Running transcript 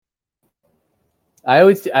I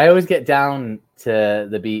always get down to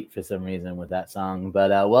the beat for some reason with that song.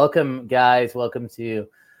 But welcome, guys. Welcome to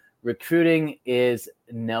Recruiting is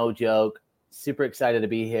No Joke. Super excited to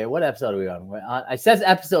be here. What episode are we on? I says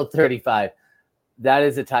episode 35. That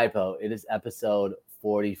is a typo. It is episode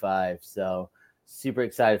 45. So super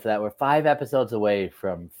excited for that. We're 5 episodes away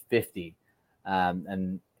from 50.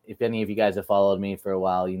 And if any of you guys have followed me for a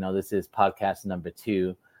while, you know this is podcast number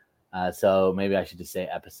 2. So maybe I should just say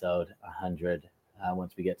episode 100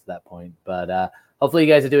 once we get to that point. But hopefully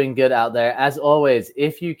you guys are doing good out there. As always,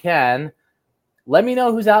 if you can, let me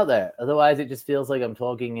know who's out there. Otherwise, it just feels like I'm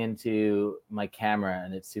talking into my camera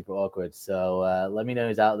and it's super awkward. So let me know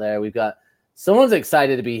who's out there. We've got someone's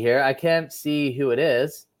excited to be here. I can't see who it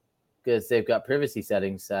is because they've got privacy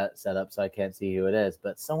settings set up, so I can't see who it is.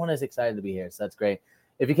 But someone is excited to be here, so that's great.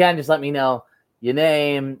 If you can, just let me know your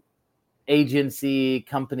name, agency,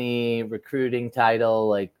 company, recruiting title,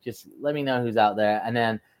 like just let me know who's out there. And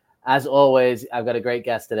then as always, I've got a great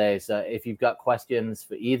guest today. So if you've got questions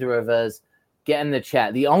for either of us, get in the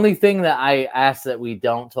chat. The only thing that I ask that we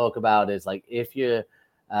don't talk about is like if you're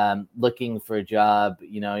looking for a job,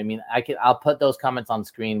 you know, I mean, I'll put those comments on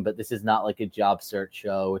screen, but this is not like a job search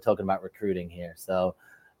show. We're talking about recruiting here. So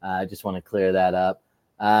I just want to clear that up.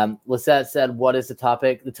 Lisette said, what is the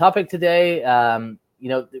topic? The topic today, you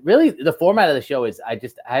know, really the format of the show is I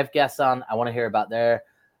have guests on. I want to hear about their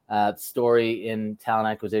story in talent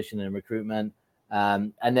acquisition and recruitment.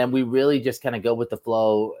 And then we really just kind of go with the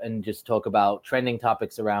flow and just talk about trending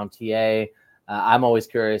topics around TA. I'm always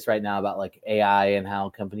curious right now about like AI and how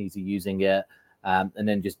companies are using it. And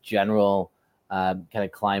then just general kind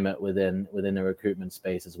of climate within the recruitment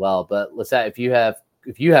space as well. But Lisette, if you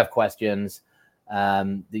have questions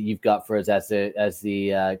that you've got for us as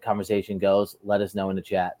the conversation goes, let us know in the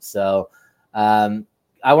chat. So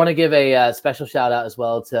I want to give a special shout out as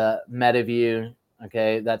well to MetaView.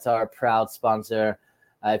 Okay, that's our proud sponsor.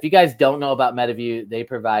 If you guys don't know about MetaView, they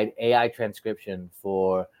provide AI transcription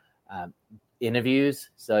for interviews.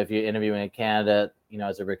 So if you're interviewing a candidate, you know,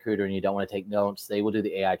 as a recruiter and you don't want to take notes, they will do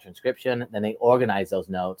the AI transcription. Then they organize those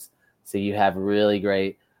notes. So you have really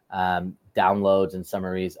great downloads and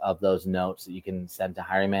summaries of those notes that you can send to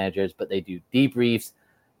hiring managers. But they do debriefs,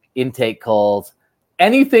 intake calls,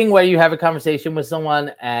 anything where you have a conversation with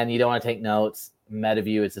someone and you don't want to take notes.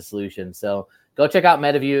 MetaView is the solution. So go check out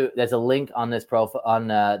MetaView. There's a link on this profile on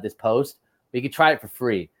this post. You can try it for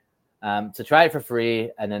free. So try it for free,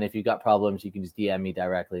 and then if you've got problems, you can just DM me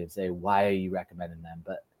directly and say, why are you recommending them?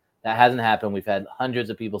 But that hasn't happened. We've had hundreds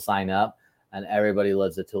of people sign up, and everybody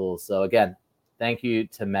loves the tools. So again, thank you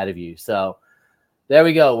to MetaView. So there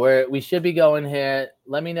we go. We should be going here.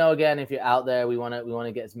 Let me know again if you're out there. We want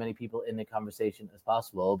to get as many people in the conversation as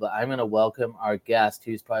possible. But I'm going to welcome our guest,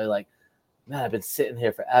 who's probably like, man, I've been sitting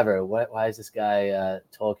here forever. Why is this guy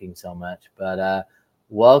talking so much? But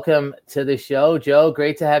welcome to the show, Joe.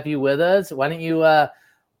 Great to have you with us. Why don't you,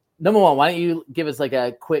 number one, why don't you give us like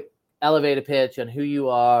a quick elevator pitch on who you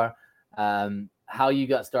are, how you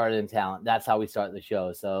got started in talent. That's how we start the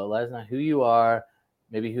show. So let us know who you are,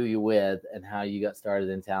 maybe who you're with, and how you got started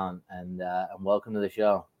in talent. And welcome to the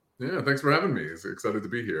show. Yeah, thanks for having me. It's excited to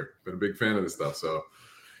be here. Been a big fan of this stuff. So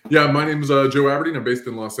yeah, my name is Joe Aburdene. I'm based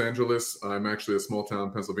in Los Angeles. I'm actually a small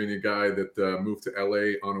town Pennsylvania guy that moved to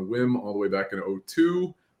LA on a whim all the way back in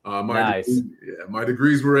 2002. Nice. My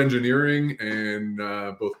degrees were engineering and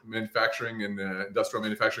both manufacturing and industrial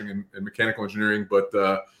manufacturing and mechanical engineering. But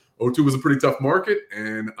 2002 was a pretty tough market,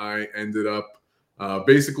 and I ended up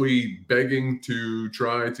basically begging to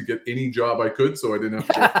try to get any job I could so I didn't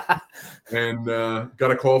have to and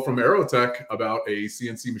got a call from Aerotech about a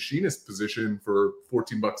CNC machinist position for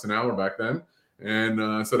 $14 an hour back then,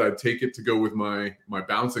 and said I'd take it to go with my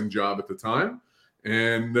bouncing job at the time.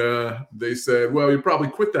 And they said, well, you'd probably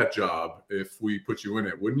quit that job if we put you in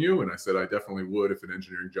it, wouldn't you? And I said, I definitely would if an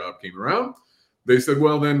engineering job came around. They said,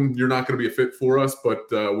 well, then you're not going to be a fit for us, but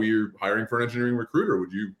we're hiring for an engineering recruiter.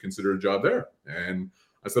 Would you consider a job there? And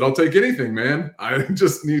I said, I'll take anything, man. I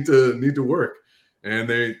just need to work. And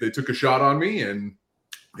they took a shot on me, and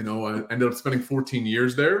I ended up spending 14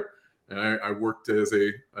 years there. And I worked as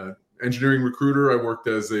a engineering recruiter. I worked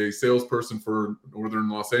as a salesperson for Northern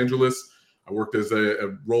Los Angeles. I worked as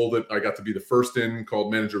a role that I got to be the first in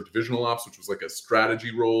called manager of divisional ops, which was like a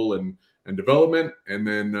strategy role and development. And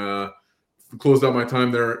then closed out my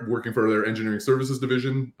time there working for their engineering services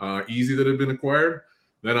division, Easy, that had been acquired.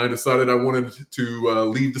 Then I decided I wanted to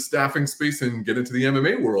leave the staffing space and get into the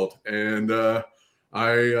MMA world. And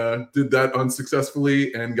I did that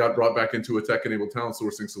unsuccessfully and got brought back into a tech-enabled talent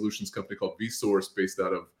sourcing solutions company called vSource, based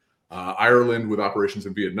out of Ireland with operations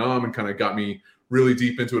in Vietnam, and kind of got me really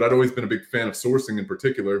deep into it. I'd always been a big fan of sourcing in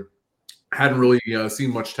particular. Hadn't really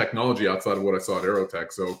seen much technology outside of what I saw at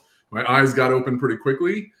Aerotech. So my eyes got open pretty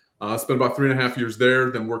quickly. Spent about 3.5 years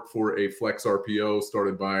there, then worked for a Flex RPO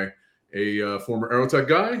started by a former Aerotech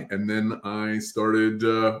guy. And then I started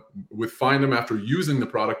with Findem after using the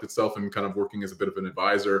product itself and kind of working as a bit of an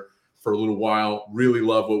advisor for a little while. Really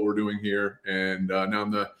love what we're doing here. And now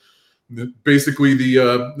I'm basically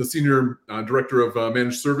the senior director of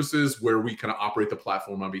managed services, where we kind of operate the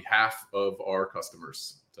platform on behalf of our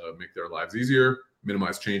customers to make their lives easier,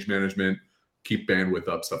 minimize change management, keep bandwidth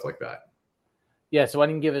up, stuff like that. Yeah. So why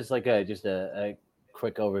don't you give us like just a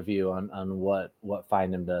quick overview on what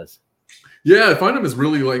Findem does? Yeah, Findem is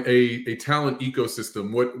really like a talent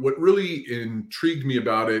ecosystem. What really intrigued me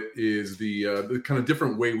about it is the kind of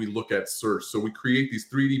different way we look at search. So we create these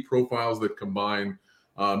 3D profiles that combine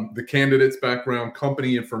the candidate's background,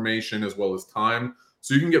 company information, as well as time.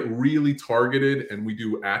 So you can get really targeted, and we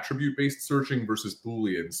do attribute-based searching versus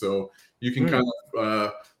Boolean. So you can kind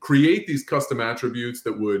of create these custom attributes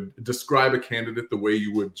that would describe a candidate the way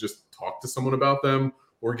you would just talk to someone about them,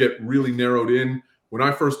 or get really narrowed in. When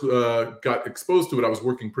I first got exposed to it, I was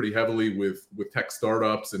working pretty heavily with tech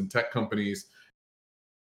startups and tech companies.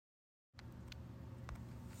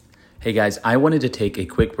 Hey guys, I wanted to take a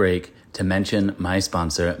quick break to mention my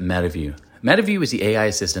sponsor, MetaView. MetaView is the AI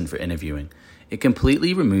assistant for interviewing. It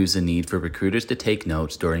completely removes the need for recruiters to take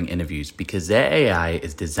notes during interviews because their AI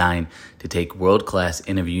is designed to take world-class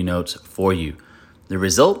interview notes for you. The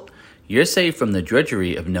result? You're saved from the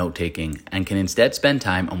drudgery of note-taking and can instead spend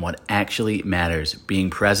time on what actually matters, being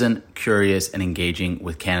present, curious, and engaging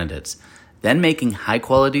with candidates, then making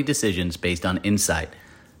high-quality decisions based on insight,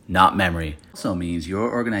 not memory. Also means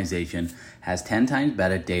your organization has 10 times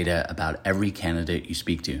better data about every candidate you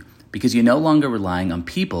speak to, because you're no longer relying on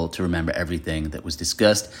people to remember everything that was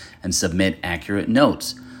discussed and submit accurate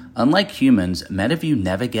notes. Unlike humans, MetaView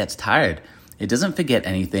never gets tired. It doesn't forget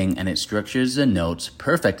anything, and it structures the notes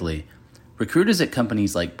perfectly. Recruiters at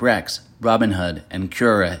companies like Brex, Robinhood, and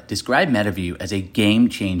Cura describe MetaView as a game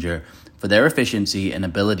changer for their efficiency and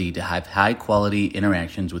ability to have high-quality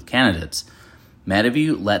interactions with candidates.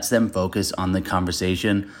 MetaView lets them focus on the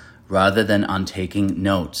conversation rather than on taking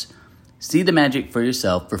notes. See the magic for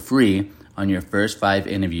yourself for free on your first 5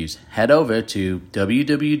 interviews. Head over to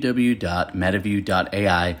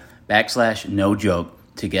www.metaview.ai/nojoke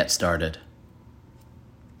to get started.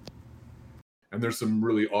 And there's some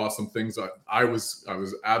really awesome things. I was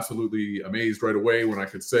absolutely amazed right away when I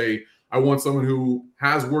could say, I want someone who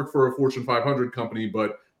has worked for a Fortune 500 company,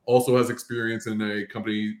 but also has experience in a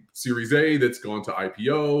company Series A that's gone to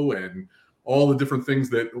IPO, and all the different things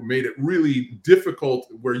that made it really difficult,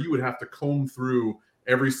 where you would have to comb through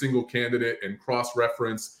every single candidate and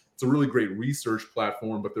cross-reference. It's a really great research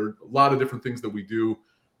platform, but there are a lot of different things that we do,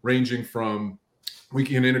 ranging from we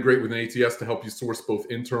can integrate with an ATS to help you source both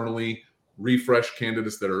internally, refresh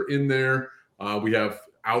candidates that are in there. We have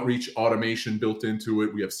outreach automation built into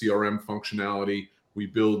it. We have CRM functionality. We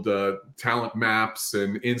build talent maps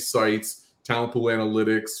and insights, talent pool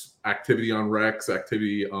analytics, activity on recs,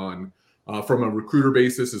 activity on from a recruiter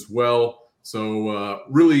basis as well. So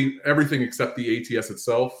really everything except the ATS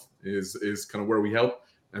itself is kind of where we help.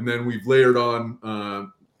 And then we've layered on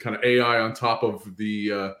kind of AI on top of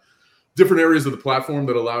the different areas of the platform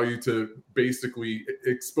that allow you to basically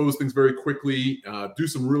expose things very quickly, do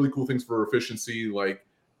some really cool things for efficiency. Like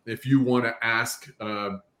if you want to ask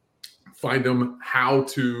Findem how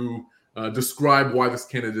to describe why this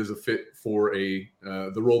candidate is a fit for the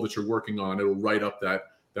role that you're working on, it'll write up that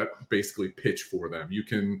basically pitch for them. You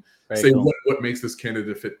can say cool. what makes this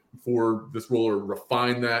candidate fit for this role, or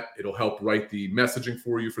refine that. It'll help write the messaging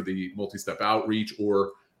for you for the multi-step outreach,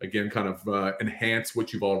 or again, kind of enhance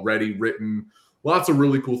what you've already written. Lots of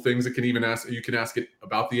really cool things. You can ask it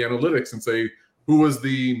about the analytics and say, who was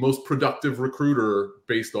the most productive recruiter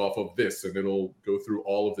based off of this? And it'll go through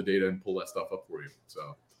all of the data and pull that stuff up for you.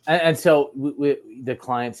 So, so the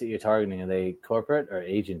clients that you're targeting, are they corporate or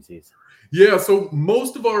agencies? Yeah, so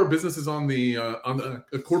most of our business is on the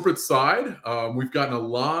corporate side. We've gotten a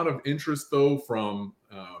lot of interest though from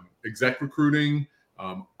exec recruiting.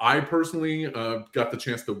 I personally got the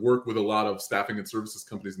chance to work with a lot of staffing and services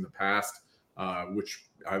companies in the past, which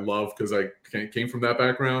I love because I came from that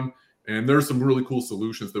background. And there's some really cool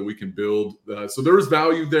solutions that we can build. So there is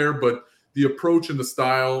value there, but the approach and the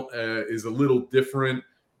style is a little different.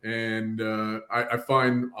 And I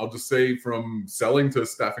find, I'll just say, from selling to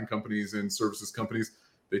staffing companies and services companies,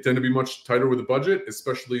 they tend to be much tighter with the budget,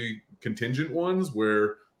 especially contingent ones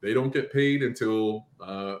where they don't get paid until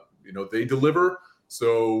they deliver.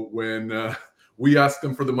 So when we ask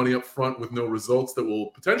them for the money up front with no results that will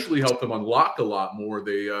potentially help them unlock a lot more.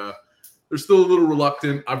 They're still a little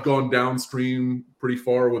reluctant. I've gone downstream pretty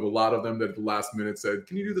far with a lot of them that at the last minute said,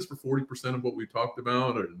 "Can you do this for 40% of what we talked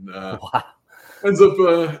about?" And Wow. ends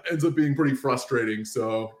up being pretty frustrating.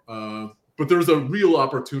 So, but there's a real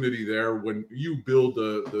opportunity there when you build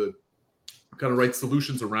the kind of right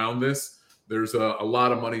solutions around this. There's a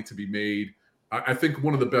lot of money to be made. I think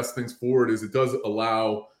one of the best things for it is it does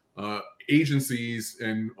allow agencies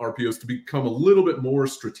and RPOs to become a little bit more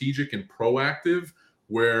strategic and proactive,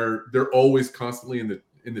 where they're always constantly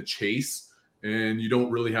in the chase, and you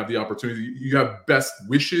don't really have the opportunity. You have best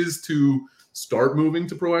wishes to start moving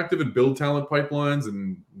to proactive and build talent pipelines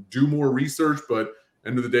and do more research, but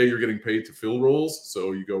end of the day, you're getting paid to fill roles.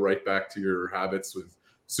 So you go right back to your habits with,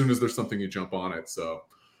 as soon as there's something, you jump on it. So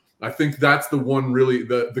I think that's the one really,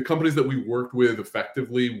 the companies that we worked with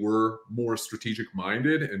effectively were more strategic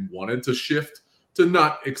minded and wanted to shift to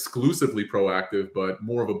not exclusively proactive, but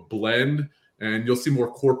more of a blend. And you'll see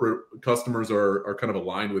more corporate customers are kind of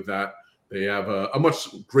aligned with that. They have a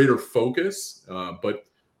much greater focus, but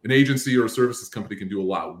an agency or a services company can do a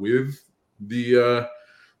lot with the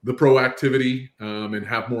proactivity and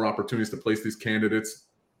have more opportunities to place these candidates.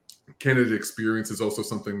 Candidate experience is also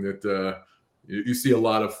something that you see a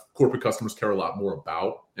lot of corporate customers care a lot more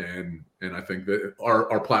about, and I think that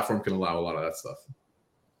our platform can allow a lot of that stuff.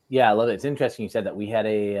 Yeah, I love it. It's interesting you said that. We had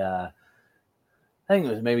I think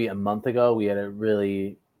it was maybe a month ago, we had a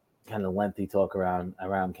really kind of lengthy talk around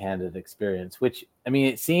candidate experience, which, I mean,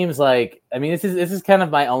 it seems like, I mean, this is kind of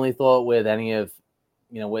my only thought with any of,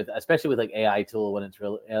 with, especially with like AI tools when it's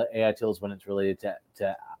related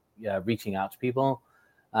to reaching out to people.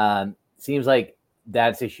 Seems like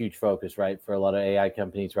that's a huge focus, right, for a lot of AI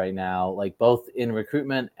companies right now, like both in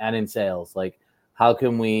recruitment and in sales. Like, how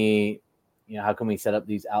can we set up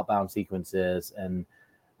these outbound sequences? And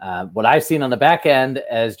what I've seen on the back end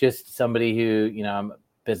as just somebody who, I'm a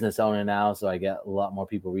business owner now, so I get a lot more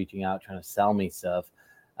people reaching out trying to sell me stuff.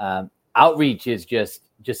 Outreach is just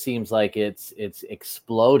seems like it's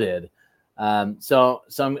exploded. So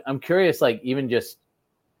I'm curious, like, even just,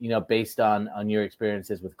 based on your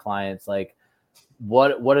experiences with clients, like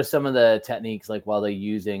what are some of the techniques, like while they're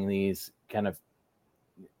using these kind of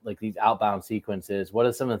like these outbound sequences, what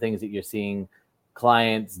are some of the things that you're seeing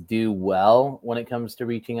clients do well when it comes to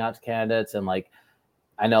reaching out to candidates? And like,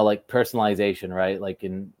 I know like personalization, right? Like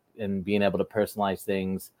in being able to personalize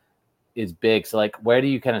things is big. So like, where do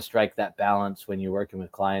you kind of strike that balance when you're working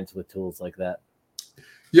with clients with tools like that?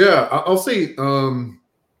 Yeah, I'll say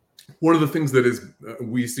one of the things that is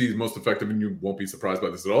we see most effective, and you won't be surprised by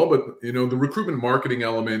this at all, but the recruitment marketing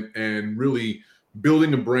element and really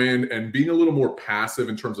building a brand and being a little more passive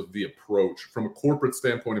in terms of the approach from a corporate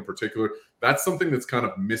standpoint in particular, that's something that's kind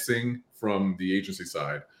of missing from the agency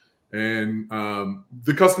side. And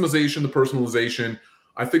the customization, the personalization,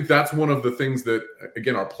 I think that's one of the things that,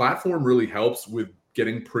 again, our platform really helps with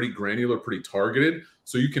getting pretty granular, pretty targeted.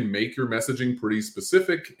 So you can make your messaging pretty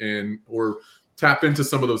specific or tap into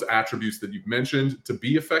some of those attributes that you've mentioned to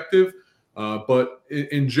be effective. But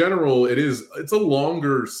in general, it's a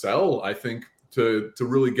longer sell, I think, to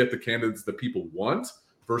really get the candidates that people want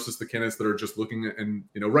versus the candidates that are just looking at, and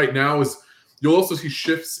right now you'll also see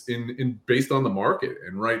shifts in based on the market.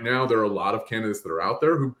 And right now there are a lot of candidates that are out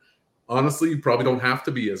there who honestly you probably don't have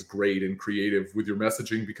to be as great and creative with your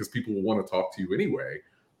messaging because people will want to talk to you anyway.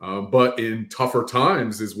 But in tougher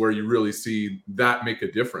times is where you really see that make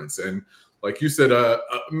a difference. And like you said,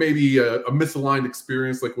 maybe a misaligned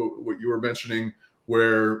experience, like what you were mentioning,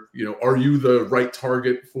 where are you the right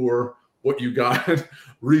target for what you got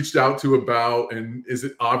reached out to about, and is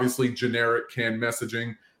it obviously generic canned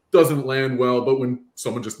messaging? Doesn't land well, but when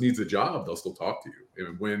someone just needs a job, they'll still talk to you.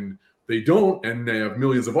 And when they don't, and they have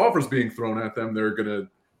millions of offers being thrown at them, they're going to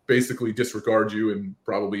basically disregard you and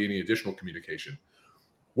probably any additional communication.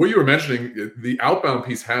 What you were mentioning, the outbound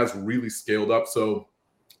piece has really scaled up. So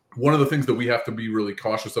one of the things that we have to be really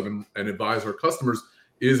cautious of and advise our customers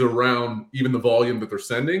is around even the volume that they're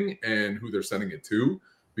sending and who they're sending it to,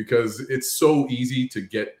 because it's so easy to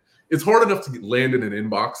get, it's hard enough to land in an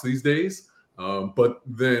inbox these days. But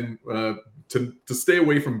then to stay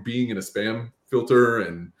away from being in a spam filter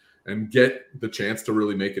and get the chance to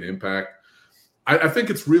really make an impact, I think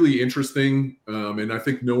it's really interesting. And I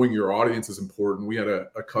think knowing your audience is important. We had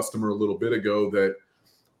a customer a little bit ago that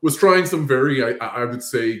was trying some very, I would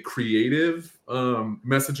say, creative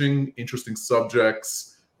messaging, interesting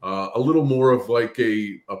subjects, a little more of like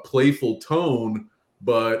a playful tone,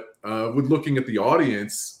 but with looking at the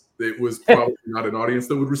audience, it was probably not an audience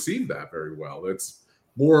that would receive that very well. It's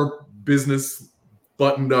more business,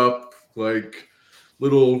 buttoned up, like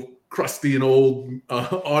little crusty and old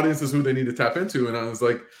audiences who they need to tap into. And I was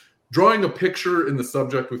like, drawing a picture in the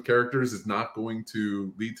subject with characters is not going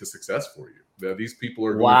to lead to success for you. These people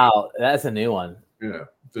are that's a new one. Yeah,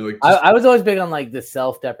 like I was always big on like the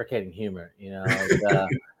self-deprecating humor,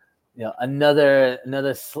 like, another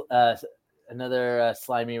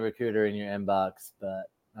slimy recruiter in your inbox, but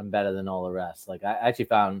I'm better than all the rest. Like I actually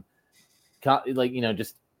found,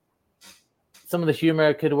 just some of the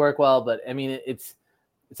humor could work well, but I mean it's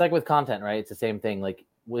like with content, right? It's the same thing. Like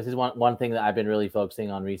this is one thing that I've been really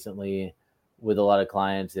focusing on recently with a lot of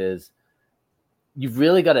clients is you've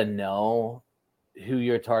really got to know who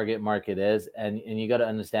your target market is, and you got to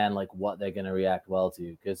understand like what they're going to react well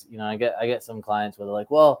to. Because I get some clients where they're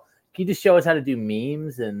like, well, can you just show us how to do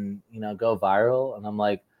memes and go viral? And I'm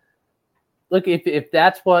like, look, if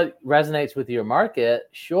that's what resonates with your market,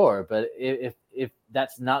 sure, but if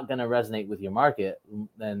that's not going to resonate with your market,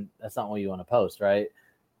 then that's not what you want to post, right?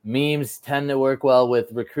 Memes tend to work well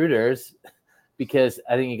with recruiters because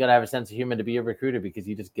I think you got to have a sense of humor to be a recruiter, because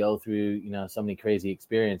you just go through, so many crazy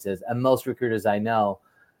experiences. And most recruiters I know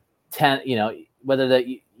whether that,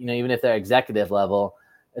 even if they're executive level,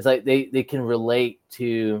 it's like they can relate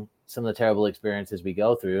to some of the terrible experiences we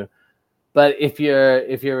go through. But if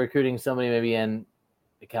you're recruiting somebody maybe in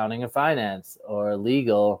accounting or finance or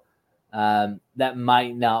legal, that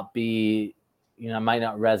might not be, might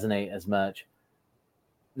not resonate as much.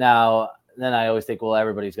 Now, then I always think, well,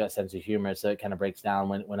 everybody's got a sense of humor, so it kind of breaks down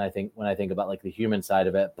when I think about like the human side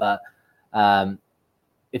of it. But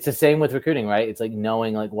it's the same with recruiting, right? It's like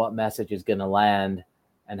knowing like what message is going to land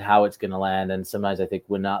and how it's going to land. And sometimes I think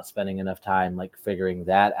we're not spending enough time like figuring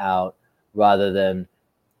that out, rather than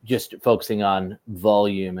just focusing on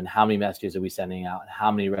volume and how many messages are we sending out and how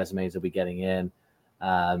many resumes are we getting in.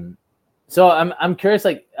 So I'm curious,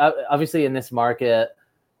 like obviously in this market,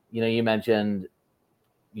 you mentioned,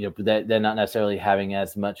 that they're not necessarily having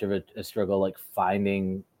as much of a struggle like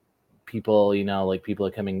finding people, like people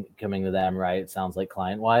are coming to them, right? It sounds like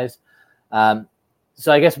client wise.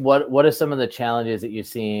 So I guess what are some of the challenges that you're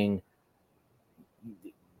seeing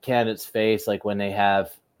candidates face, like when they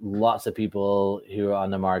have lots of people who are on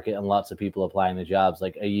the market and lots of people applying to jobs?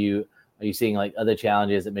 Like, are you seeing like other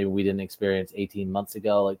challenges that maybe we didn't experience 18 months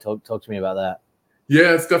ago? Like talk to me about that.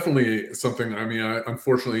 Yeah, it's definitely something. I mean,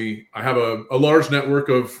 unfortunately, I have a large network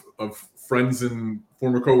of friends and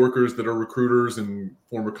former coworkers that are recruiters and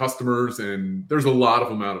former customers, and there's a lot of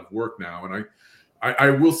them out of work now. And I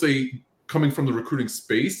will say, coming from the recruiting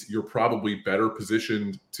space, you're probably better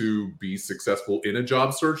positioned to be successful in a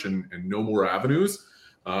job search and know more avenues.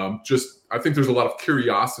 I think there's a lot of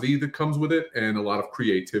curiosity that comes with it and a lot of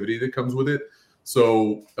creativity that comes with it.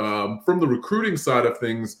 So from the recruiting side of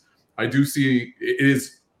things, I do see it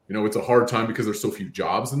is, it's a hard time because there's so few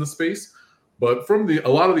jobs in the space. But from a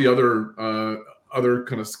lot of the other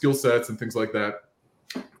kind of skill sets and things like that,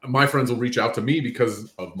 my friends will reach out to me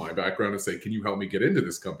because of my background and say, can you help me get into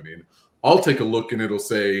this company? And I'll take a look and it'll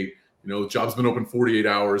say, the job's been open 48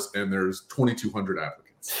 hours and there's 2,200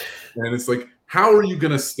 applicants. And it's like, how are you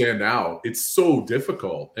going to stand out? It's so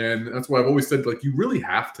difficult. And that's why I've always said, like, you really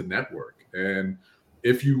have to network. And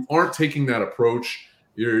if you aren't taking that approach,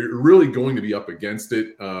 you're really going to be up against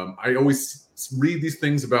it. I always read these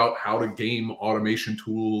things about how to game automation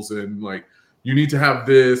tools and like, you need to have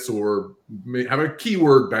this or have a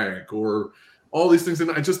keyword bank or all these things. And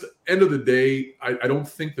end of the day, I don't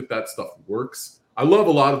think that stuff works. I love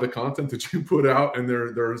a lot of the content that you put out. And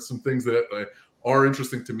there are some things that are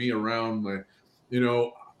interesting to me around, like,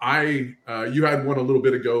 you had one a little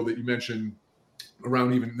bit ago that you mentioned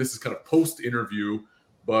around, even this is kind of post-interview,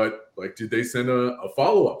 but like, did they send a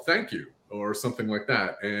follow-up thank you or something like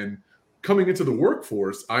that? And coming into the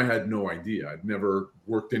workforce, I had no idea. I'd never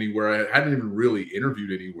worked anywhere. I hadn't even really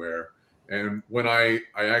interviewed anywhere. And when I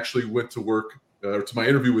actually went to work to my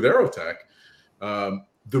interview with Aerotech,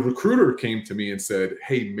 the recruiter came to me and said,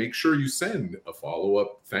 hey, make sure you send a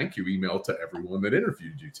follow-up thank you email to everyone that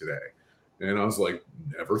interviewed you today. And I was like,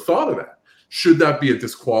 never thought of that. Should that be a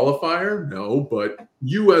disqualifier? No, but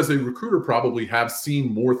you as a recruiter probably have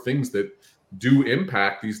seen more things that do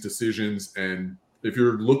impact these decisions. And if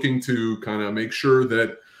you're looking to kind of make sure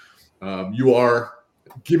that you are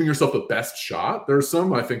giving yourself the best shot, there are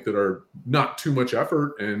some I think that are not too much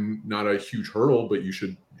effort and not a huge hurdle, but you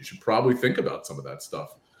should probably think about some of that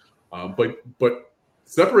stuff. But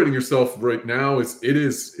separating yourself right now it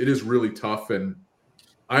is really tough. And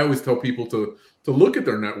I always tell people to look at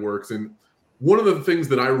their networks. And one of the things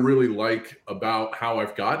that I really like about how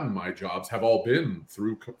I've gotten my jobs have all been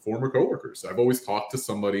through former coworkers. I've always talked to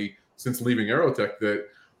somebody since leaving Aerotech that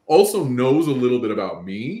also knows a little bit about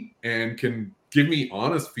me and can give me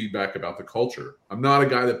honest feedback about the culture. I'm not a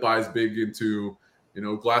guy that buys big into,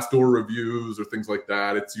 Glassdoor reviews or things like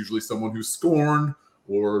that. It's usually someone who's scorned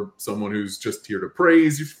or someone who's just here to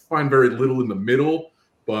praise. You find very little in the middle,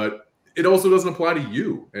 but it also doesn't apply to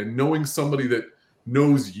you. And knowing somebody that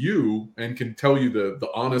knows you and can tell you the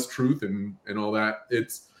honest truth and all that,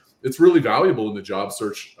 it's really valuable in the job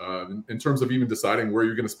search in terms of even deciding where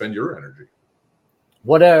you're going to spend your energy.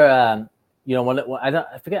 What are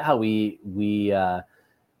I forget how we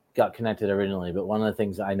got connected originally, but one of the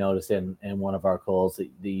things I noticed in one of our calls that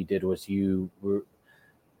you did was you were,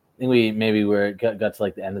 I think we got to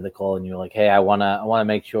like the end of the call, and you were like, hey, I want to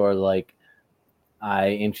make sure like I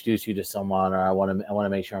introduce you to someone, or I want to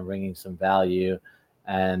make sure I'm bringing some value,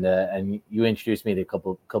 and you introduced me to a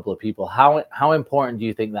couple of people. How important do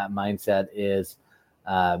you think that mindset is?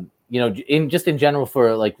 In general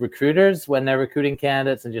for like recruiters when they're recruiting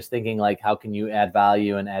candidates, and just thinking like, how can you add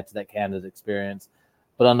value and add to that candidate's experience?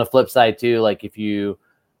 But on the flip side too, like if you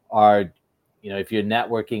are, if you're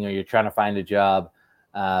networking or you're trying to find a job,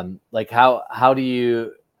 like how do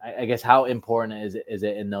you, I guess, how important is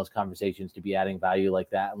it in those conversations to be adding value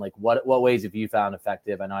like that? And like, what ways have you found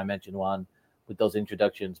effective? I know I mentioned one with those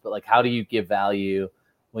introductions, but like, how do you give value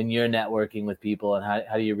when you're networking with people, and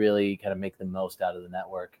how do you really kind of make the most out of the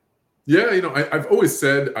network? Yeah, I've always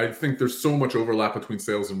said I think there's so much overlap between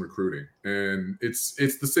sales and recruiting, and it's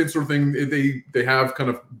the same sort of thing. They have kind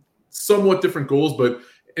of somewhat different goals, but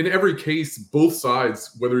in every case, both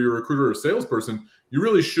sides, whether you're a recruiter or a salesperson, you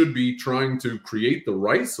really should be trying to create the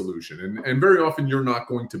right solution. And very often you're not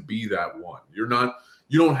going to be that one. You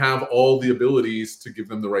don't have all the abilities to give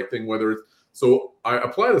them the right thing, so I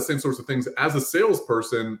apply the same sorts of things. As a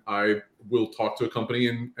salesperson, I will talk to a company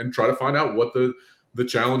and try to find out what the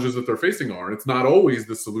challenges that they're facing are. And it's not always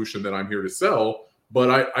the solution that I'm here to sell,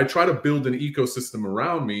 but I try to build an ecosystem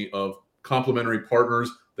around me of complementary partners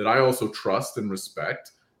that I also trust and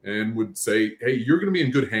respect, and would say, hey, you're going to be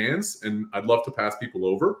in good hands, and I'd love to pass people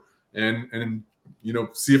over and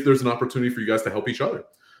see if there's an opportunity for you guys to help each other.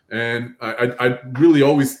 And I really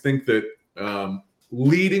always think that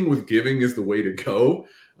leading with giving is the way to go.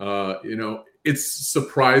 It's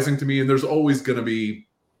surprising to me, and there's always going to be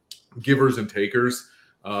givers and takers,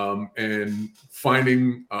 and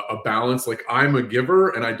finding a balance. Like, I'm a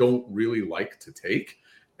giver and I don't really like to take,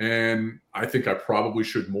 and I think I probably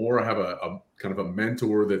should more. I have a kind of a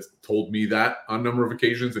mentor that's told me that on a number of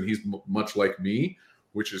occasions, and he's much like me,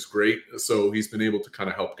 which is great. So he's been able to kind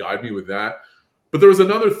of help guide me with that. But there was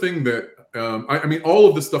another thing that I mean, all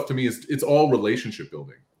of this stuff to me it's all relationship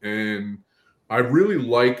building, and I really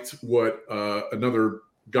liked what another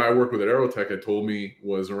guy I worked with at Aerotech had told me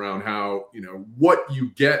was around how, what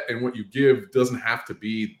you get and what you give doesn't have to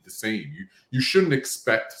be the same. You shouldn't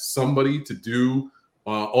expect somebody to do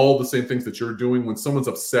all the same things that you're doing. When someone's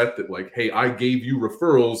upset that like, hey, I gave you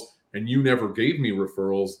referrals and you never gave me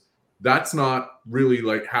referrals, that's not really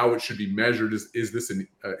like how it should be measured. Is this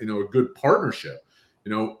a good partnership?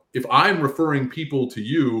 If I'm referring people to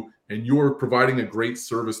you and you're providing a great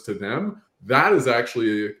service to them, that is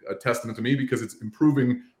actually a testament to me, because it's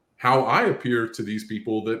improving how I appear to these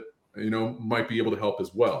people that, might be able to help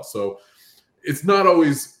as well. So it's not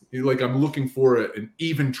always like I'm looking for an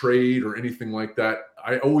even trade or anything like that.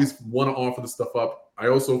 I always want to offer the stuff up. I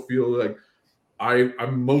also feel like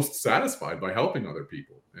I'm most satisfied by helping other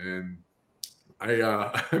people. And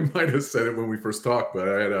I might have said it when we first talked, but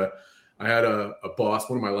I had a boss,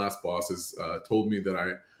 one of my last bosses, told me that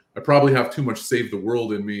I probably have too much save the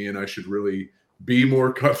world in me, and I should really be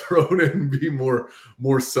more cutthroat and be more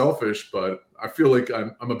selfish. But I feel like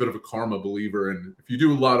I'm a bit of a karma believer, and if you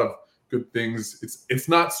do a lot of good things, it's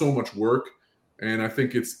not so much work. And I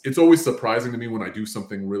think it's always surprising to me when I do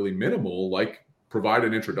something really minimal, like provide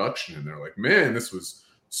an introduction, and they're like, man, this was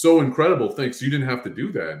so incredible, thanks, you didn't have to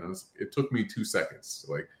do that. And it took me 2 seconds.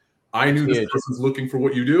 Like, I knew this person's looking for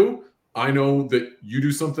what you do. I know that you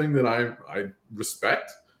do something that I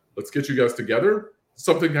respect. Let's get you guys together.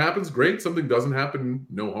 Something happens, great. Something doesn't happen,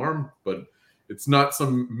 no harm. But it's not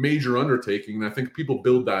some major undertaking. And I think people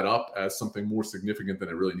build that up as something more significant than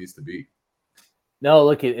it really needs to be. No,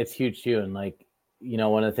 look, it's huge too. And like,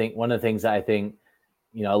 one of the things I think,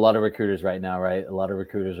 a lot of recruiters right now, right? A lot of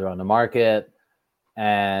recruiters are on the market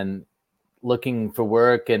and looking for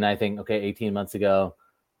work. And I think, okay, 18 months ago,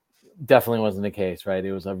 definitely wasn't the case, right?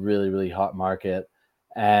 It was a really, really hot market.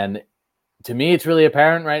 And to me, it's really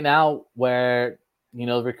apparent right now where,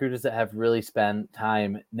 the recruiters that have really spent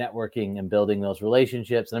time networking and building those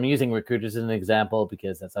relationships, and I'm using recruiters as an example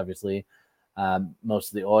because that's obviously most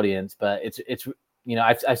of the audience, but it's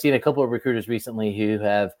I've seen a couple of recruiters recently who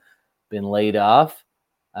have been laid off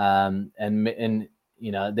And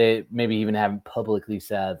they maybe even haven't publicly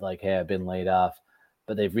said like, hey, I've been laid off,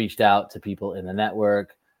 but they've reached out to people in the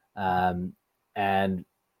network and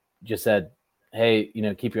just said, hey,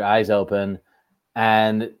 keep your eyes open.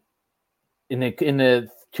 And in the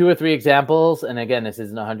 2 or 3 examples, and again, this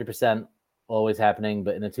isn't 100% always happening,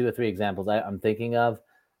 but in the 2 or 3 examples I'm thinking of,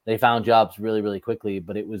 they found jobs really, really quickly,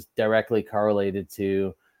 but it was directly correlated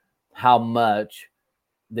to how much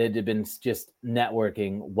they'd been just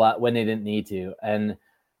networking when they didn't need to. And,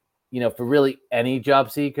 for really any job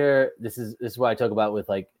seeker, this is what I talk about with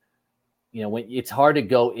like, when it's hard to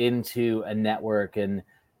go into a network and,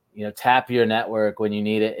 tap your network when you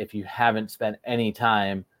need it if you haven't spent any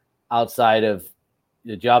time outside of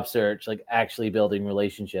the job search, like actually building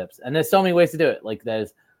relationships. And there's so many ways to do it. Like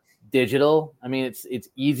there's digital. I mean, it's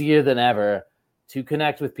easier than ever to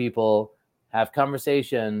connect with people, have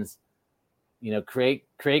conversations, create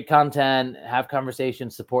content, have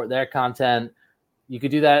conversations, support their content. You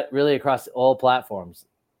could do that really across all platforms.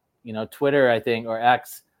 Twitter, I think, or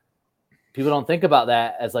X, people don't think about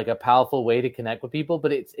that as like a powerful way to connect with people,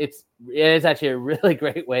 but it is actually a really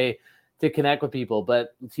great way to connect with people.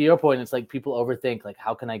 But to your point, it's like people overthink, like,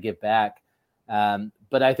 how can I give back?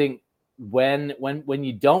 But I think when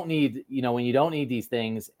you don't need, when you don't need these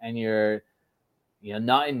things and you're,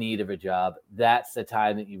 not in need of a job, that's the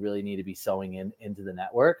time that you really need to be sewing into the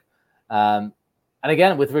network. And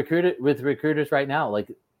again, with recruiters right now, like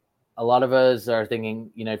a lot of us are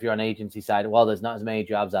thinking, if you're on agency side, well, there's not as many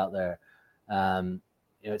jobs out there.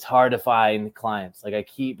 It's hard to find clients. Like I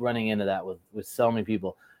keep running into that with so many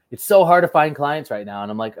people. It's so hard to find clients right now.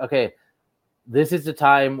 And I'm like, okay, this is the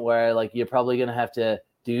time where like, you're probably going to have to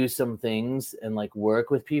do some things and like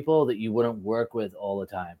work with people that you wouldn't work with all the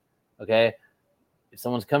time. Okay. If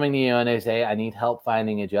someone's coming to you and they say, I need help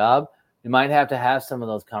finding a job, you might have to have some of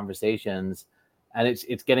those conversations, and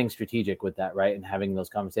it's getting strategic with that, right? And having those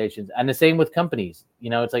conversations. And the same with companies,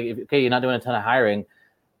 it's like, you're not doing a ton of hiring,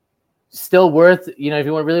 still worth, if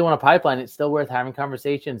you really want a pipeline, it's still worth having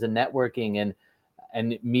conversations and networking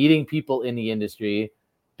and meeting people in the industry,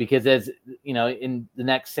 because as in the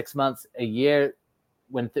next 6 months, a year,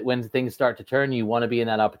 when things start to turn, you want to be in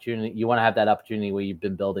that opportunity. You want to have that opportunity where you've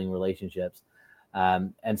been building relationships.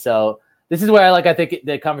 And so this is where I think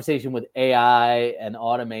the conversation with AI and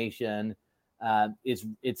automation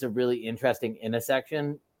it's a really interesting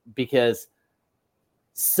intersection, because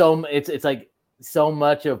it's like so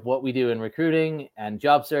much of what we do in recruiting and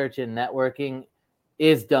job search and networking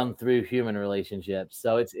is done through human relationships.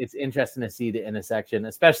 So it's interesting to see the intersection,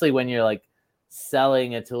 especially when you're like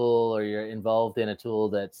selling a tool or you're involved in a tool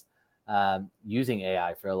that's using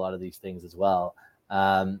AI for a lot of these things as well.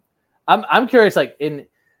 I'm curious, like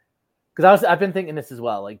because I've been thinking this as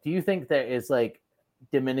well. Like, do you think there is like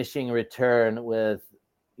diminishing return with,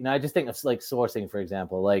 I just think of like sourcing, for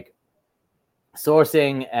example, like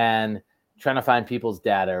sourcing and trying to find people's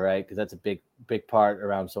data, right? Because that's a big part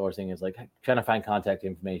around sourcing, is like trying to find contact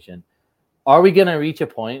information. Are we going to reach a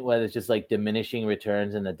point where there's just like diminishing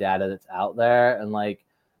returns in the data that's out there? And like,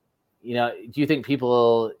 do you think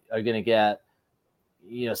people are going to get,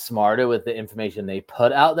 smarter with the information they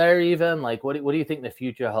put out there even? Like, what do you think the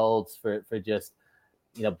future holds for just,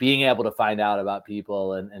 being able to find out about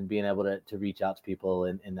people and being able to reach out to people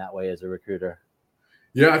in that way as a recruiter?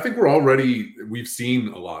 Yeah, I think we've seen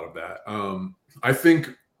a lot of that. I think,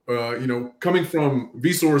 coming from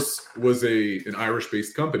Vsauce was an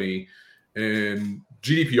Irish-based company, and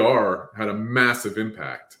GDPR had a massive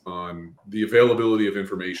impact on the availability of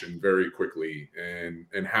information very quickly,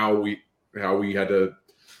 and how we had to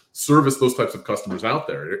service those types of customers out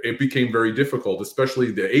there. It became very difficult,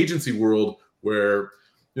 especially the agency world, where,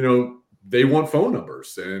 they want phone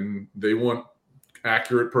numbers and they want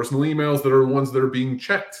accurate personal emails that are ones that are being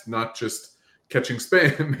checked, not just catching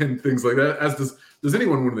spam and things like that, as does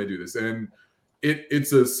anyone when they do this. And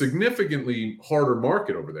it's a significantly harder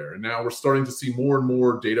market over there. And now we're starting to see more and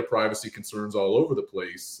more data privacy concerns all over the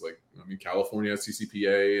place. Like, California has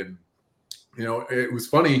CCPA, and, it was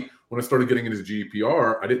funny when I started getting into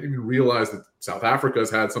GDPR, I didn't even realize that South Africa has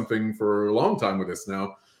had something for a long time with this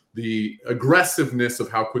now. The aggressiveness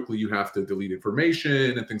of how quickly you have to delete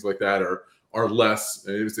information and things like that are less.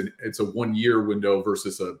 It's a 1 year window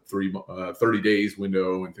versus a 30 days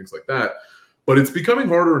window and things like that. But it's becoming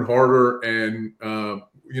harder and harder. And,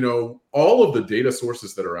 all of the data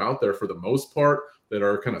sources that are out there, for the most part, that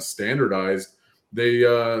are kind of standardized,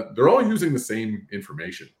 they're all using the same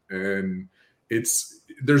information. And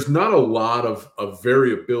there's not a lot of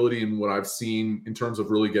variability in what I've seen in terms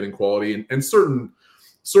of really getting quality, and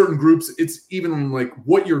certain groups, it's even like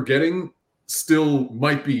what you're getting still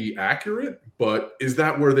might be accurate, but is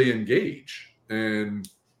that where they engage? And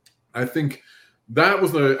I think that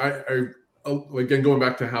was again, going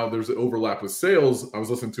back to how there's an overlap with sales. I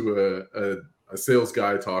was listening to a sales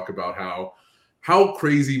guy talk about how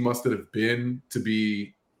crazy must it have been to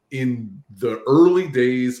be in the early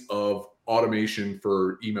days of automation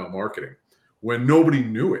for email marketing when nobody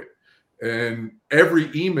knew it. And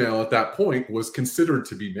every email at that point was considered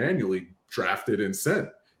to be manually drafted and sent.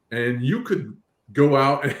 And you could go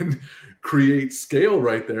out and create scale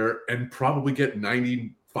right there and probably get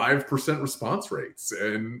 95% response rates.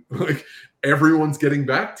 And like everyone's getting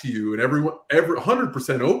back to you, and every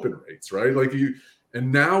 100% open rates, right?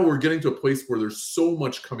 And now we're getting to a place where there's so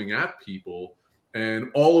much coming at people,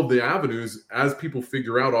 and all of the avenues, as people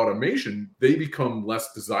figure out automation, they become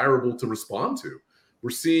less desirable to respond to.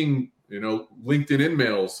 We're seeing, LinkedIn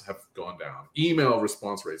InMails have gone down, email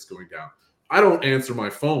response rates going down. I don't answer my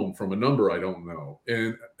phone from a number I don't know.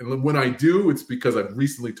 And when I do, it's because I've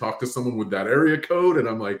recently talked to someone with that area code, and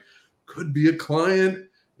I'm like, could be a client.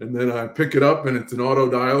 And then I pick it up and it's an auto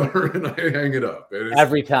dialer and I hang it up. And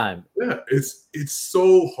every time. Yeah, it's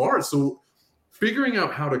so hard. So figuring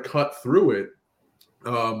out how to cut through it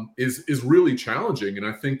is really challenging. And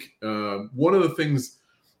I think one of the things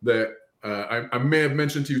that I may have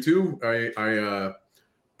mentioned to you too,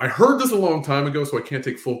 I heard this a long time ago, so I can't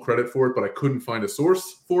take full credit for it, but I couldn't find a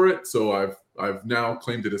source for it. So I've now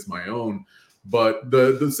claimed it as my own. But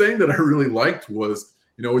the saying that I really liked was,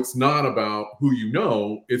 it's not about who you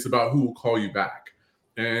know, it's about who will call you back.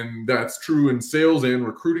 And that's true in sales and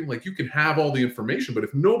recruiting. Like, you can have all the information, but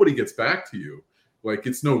if nobody gets back to you, like,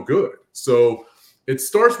 it's no good. So it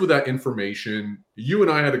starts with that information. You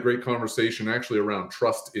and I had a great conversation actually around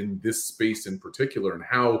trust in this space in particular, and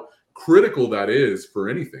how critical that is for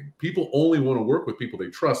anything. People only want to work with people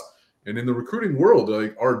they trust. And in the recruiting world,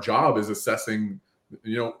 like, our job is assessing,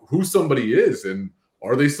 who somebody is, and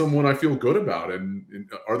are they someone I feel good about? And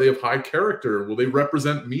are they of high character? Will they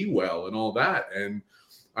represent me well, and all that? And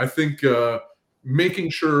I think making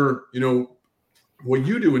sure, what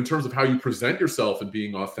you do in terms of how you present yourself and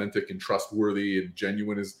being authentic and trustworthy and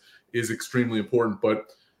genuine is extremely important. But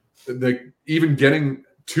even getting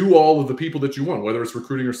to all of the people that you want, whether it's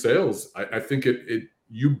recruiting or sales, I think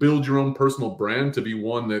you build your own personal brand to be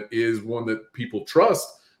one that people trust,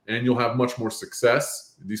 and you'll have much more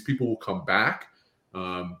success. These people will come back.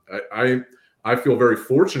 I feel very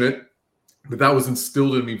fortunate that was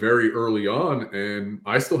instilled in me very early on, and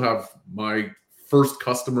I still have my first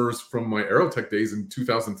customers from my Aerotech days in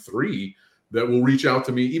 2003 that will reach out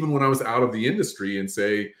to me even when I was out of the industry and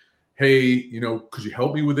say, hey, could you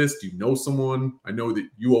help me with this? Do you know someone? I know that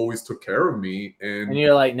you always took care of me. And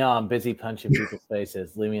you're like, no, I'm busy punching people's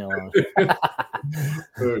faces. Leave me alone.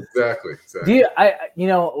 Exactly.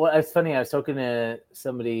 It's funny. I was talking to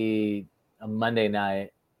somebody a Monday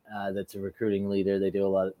night that's a recruiting leader. They do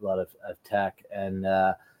a lot of tech, and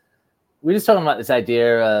we were just talking about this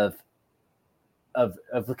idea of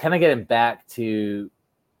kind of getting back to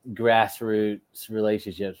grassroots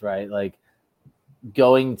relationships, right? Like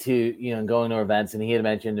going to events, and he had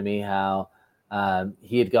mentioned to me how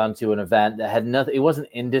he had gone to an event that had nothing. It wasn't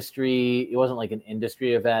industry. It wasn't like an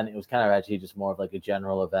industry event. It was kind of actually just more of like a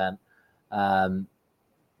general event. But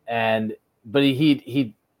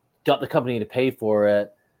he got the company to pay for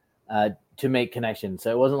it to make connections.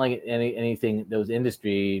 So it wasn't like anything that was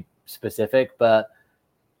industry specific, but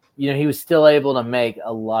he was still able to make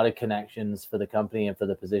a lot of connections for the company and for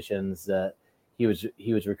the positions that he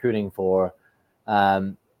was recruiting for.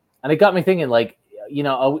 And it got me thinking, like,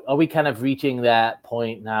 are we kind of reaching that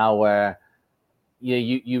point now where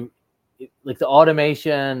you like the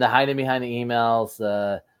automation, the hiding behind the emails,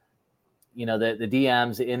 the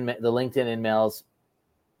DMs, the LinkedIn InMails,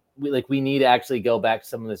 we need to actually go back to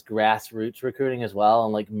some of this grassroots recruiting as well,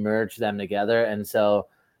 and like merge them together. And so,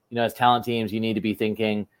 as talent teams, you need to be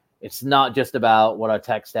thinking, it's not just about what our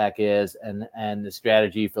tech stack is and the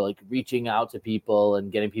strategy for like reaching out to people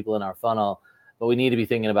and getting people in our funnel, but we need to be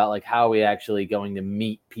thinking about like, how are we actually going to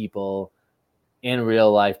meet people in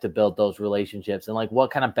real life to build those relationships, and like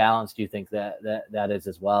what kind of balance do you think that is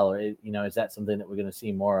as well, or is that something that we're going to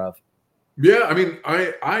see more of? Yeah, I mean,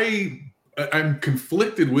 I'm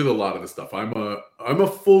conflicted with a lot of this stuff. I'm a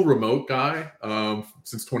full remote guy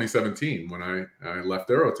since 2017 when I left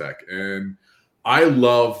Aerotech, and I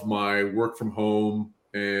love my work from home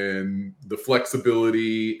and the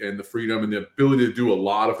flexibility and the freedom and the ability to do a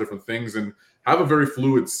lot of different things and have a very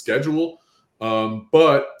fluid schedule.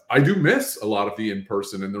 But I do miss a lot of the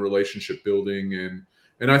in-person and the relationship building,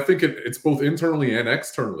 and I think it's both internally and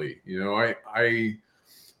externally.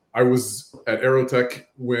 I was at Aerotech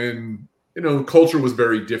when culture was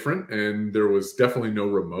very different, and there was definitely no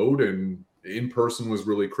remote, and in person was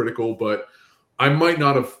really critical. But I might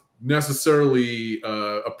not have necessarily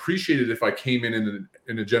appreciated if I came in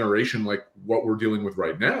a generation like what we're dealing with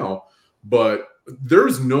right now. But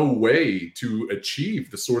there's no way to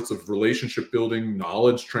achieve the sorts of relationship building,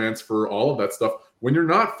 knowledge transfer, all of that stuff when you're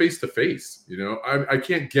not face to face. I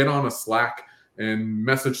can't get on a Slack and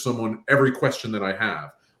message someone every question that I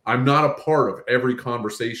have. I'm not a part of every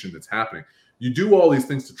conversation that's happening. You do all these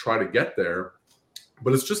things to try to get there,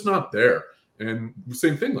 but it's just not there. And the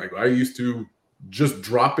same thing, like I used to just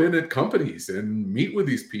drop in at companies and meet with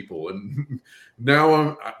these people, and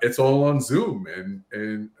now it's all on Zoom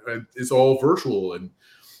and it's all virtual, and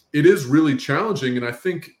it is really challenging. And I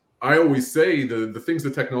think I always say the things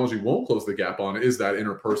that technology won't close the gap on is that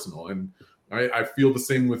interpersonal. And I feel the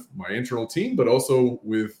same with my internal team, but also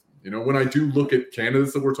with when I do look at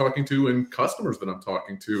candidates that we're talking to and customers that I'm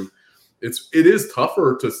talking to, it is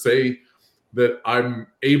tougher to say that I'm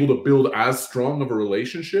able to build as strong of a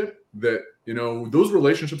relationship. That those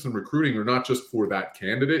relationships in recruiting are not just for that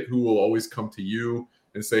candidate who will always come to you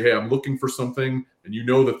and say, hey, I'm looking for something, and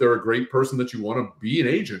that they're a great person that you want to be an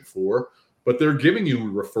agent for, but they're giving you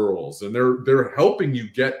referrals, and they're helping you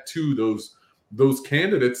get to those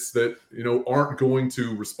candidates that aren't going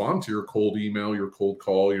to respond to your cold email, your cold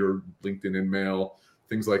call, your LinkedIn email,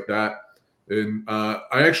 things like that. And I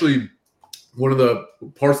actually, one of the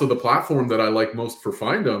parts of the platform that I like most for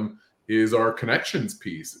Findem is our connections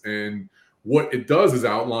piece. And what it does is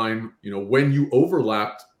outline, when you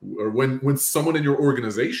overlapped, or when someone in your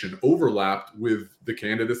organization overlapped with the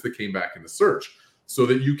candidates that came back in the search, so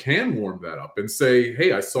that you can warm that up and say,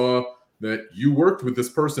 hey, I saw that you worked with this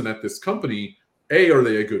person at this company. Are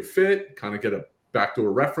they a good fit? Kind of get a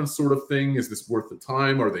backdoor reference sort of thing. Is this worth the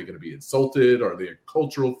time? Are they going to be insulted? Are they a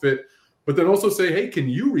cultural fit? But then also say, hey, can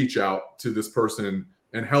you reach out to this person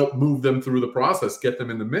and help move them through the process, get them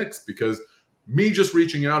in the mix? Because me just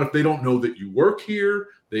reaching out, if they don't know that you work here,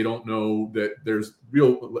 they don't know that there's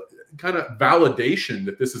real kind of validation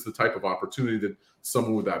that this is the type of opportunity that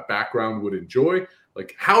someone with that background would enjoy.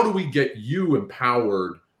 Like, how do we get you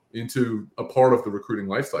empowered into a part of the recruiting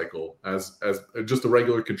lifecycle as just a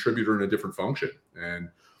regular contributor in a different function? And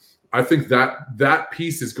I think that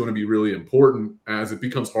piece is going to be really important as it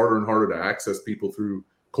becomes harder and harder to access people through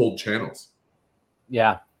cold channels.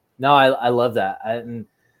 Yeah, no, I love that. And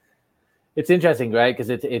it's interesting, right? Because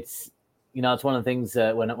it's it's one of the things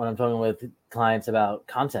that when I'm talking with clients about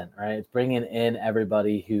content, right? It's bringing in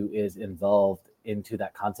everybody who is involved into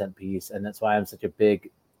that content piece. And that's why I'm such a big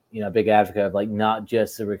advocate of, like, not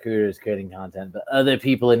just the recruiters creating content, but other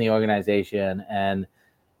people in the organization, and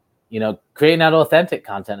creating that authentic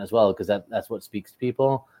content as well, because that's what speaks to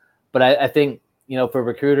people. But I think for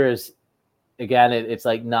recruiters, again, it's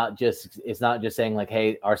not just saying like,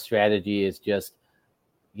 hey, our strategy is just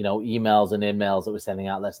emails and in-mails that we're sending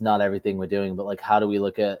out. That's not everything we're doing. But like, how do we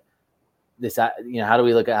look at this? How do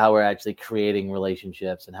we look at how we're actually creating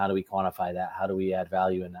relationships, and how do we quantify that? How do we add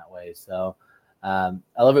value in that way? So I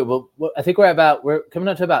love it. Well, I think we're coming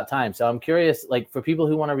up to about time. So I'm curious, like, for people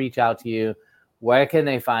who want to reach out to you, where can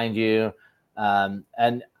they find you?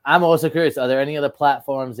 And I'm also curious, are there any other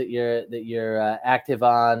platforms that you're active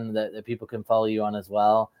on that people can follow you on as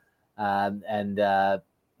well?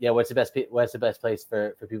 What's the best place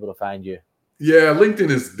for people to find you? Yeah, LinkedIn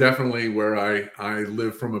is definitely where I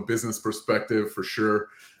live from a business perspective, for sure.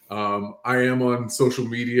 I am on social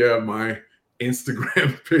media. My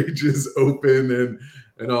Instagram page is open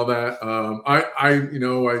and all that.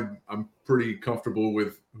 I'm pretty comfortable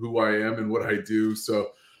with who I am and what I do.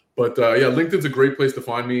 So, but LinkedIn's a great place to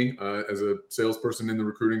find me as a salesperson in the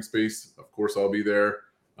recruiting space. Of course, I'll be there.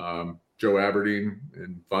 Joe Aburdene,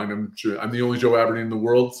 and find him. I'm the only Joe Aburdene in the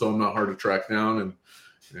world, so I'm not hard to track down.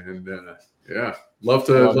 And love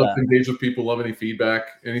to engage with people. Love any feedback,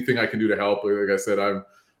 anything I can do to help. Like I said,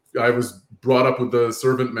 I was brought up with the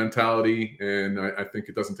servant mentality, and I think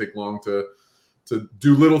it doesn't take long to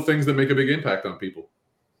do little things that make a big impact on people.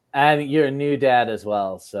 And you're a new dad as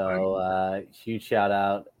well, so huge shout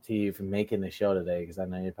out to you for making the show today, because I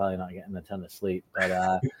know you're probably not getting a ton of sleep,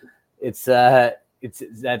 but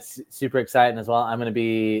that's super exciting as well. I'm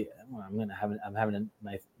having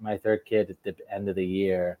my third kid at the end of the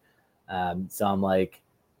year, so I'm like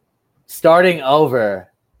starting over.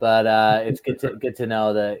 But it's good to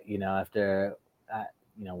know that after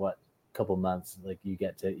couple months, like you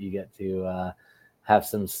get to have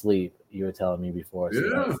some sleep. You were telling me before,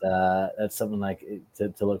 so that's something like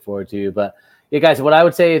to look forward to. But yeah, guys, what I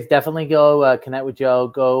would say is definitely go connect with Joe.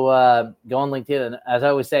 Go on LinkedIn, and as I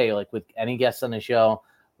always say, like with any guests on the show,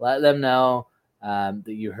 let them know that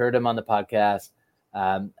you heard him on the podcast.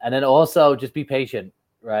 And then also just be patient,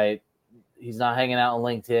 right? He's not hanging out on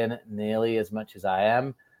LinkedIn nearly as much as I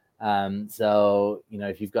am. So,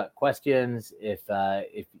 if you've got questions, if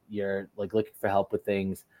you're like looking for help with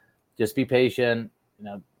things, just be patient.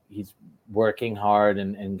 He's working hard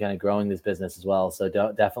and kind of growing this business as well. So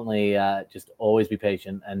definitely just always be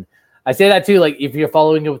patient. And I say that too, like if you're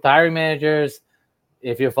following up with hiring managers,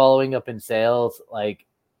 if you're following up in sales, like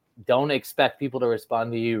don't expect people to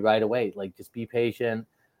respond to you right away. Like just be patient.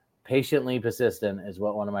 Patiently persistent is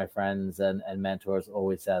what one of my friends and mentors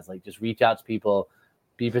always says. Like just reach out to people,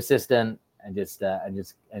 be persistent, and just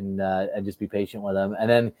be patient with them. And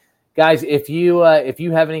then, guys, if you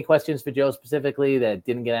have any questions for Joe specifically that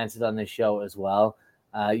didn't get answered on this show as well,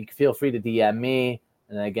 you can feel free to DM me.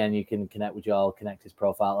 And then again, you can connect with Joe, connect his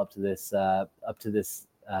profile up to this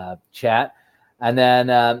chat. And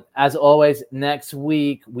then, as always, next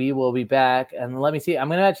week we will be back. And let me see, I'm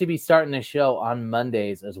going to actually be starting the show on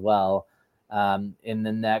Mondays as well. In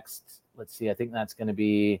the next, let's see, I think that's going to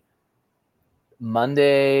be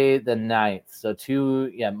Monday the 9th. So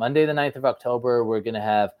Monday the 9th of October, we're going to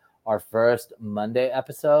have our first Monday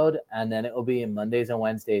episode. And then it will be Mondays and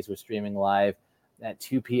Wednesdays. We're streaming live at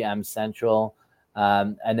 2 p.m. Central.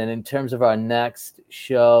 And then in terms of our next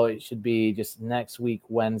show, it should be just next week,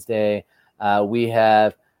 Wednesday. We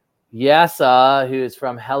have Yasa, who is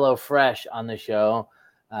from HelloFresh, on the show,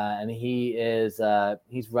 and he's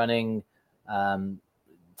running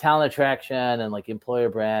talent attraction and like employer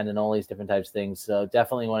brand and all these different types of things. So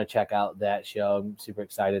definitely want to check out that show. I'm super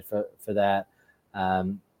excited for that.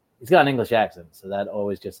 He's got an English accent, so that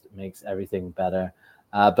always just makes everything better.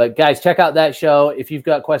 But guys, check out that show. If you've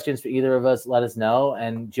got questions for either of us, let us know.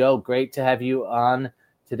 And Joe, great to have you on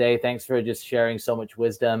today. Thanks for just sharing so much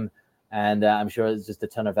wisdom. And I'm sure it's just a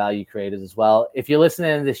ton of value created as well. If you're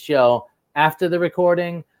listening to this show after the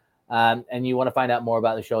recording and you want to find out more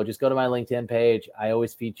about the show, just go to my LinkedIn page. I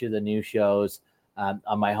always feature the new shows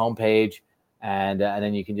on my homepage. And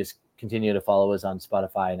then you can just continue to follow us on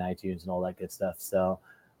Spotify and iTunes and all that good stuff. So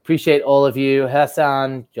appreciate all of you.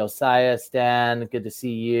 Hassan, Josiah, Stan, good to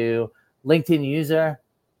see you. LinkedIn user,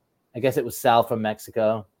 I guess it was Sal from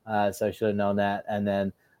Mexico. So I should have known that. And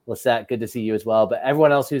then Lisette, good to see you as well. But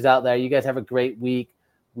everyone else who's out there, you guys have a great week.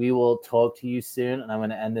 We will talk to you soon. And I'm going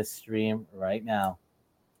to end this stream right now.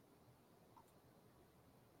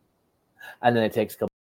 And then it takes a couple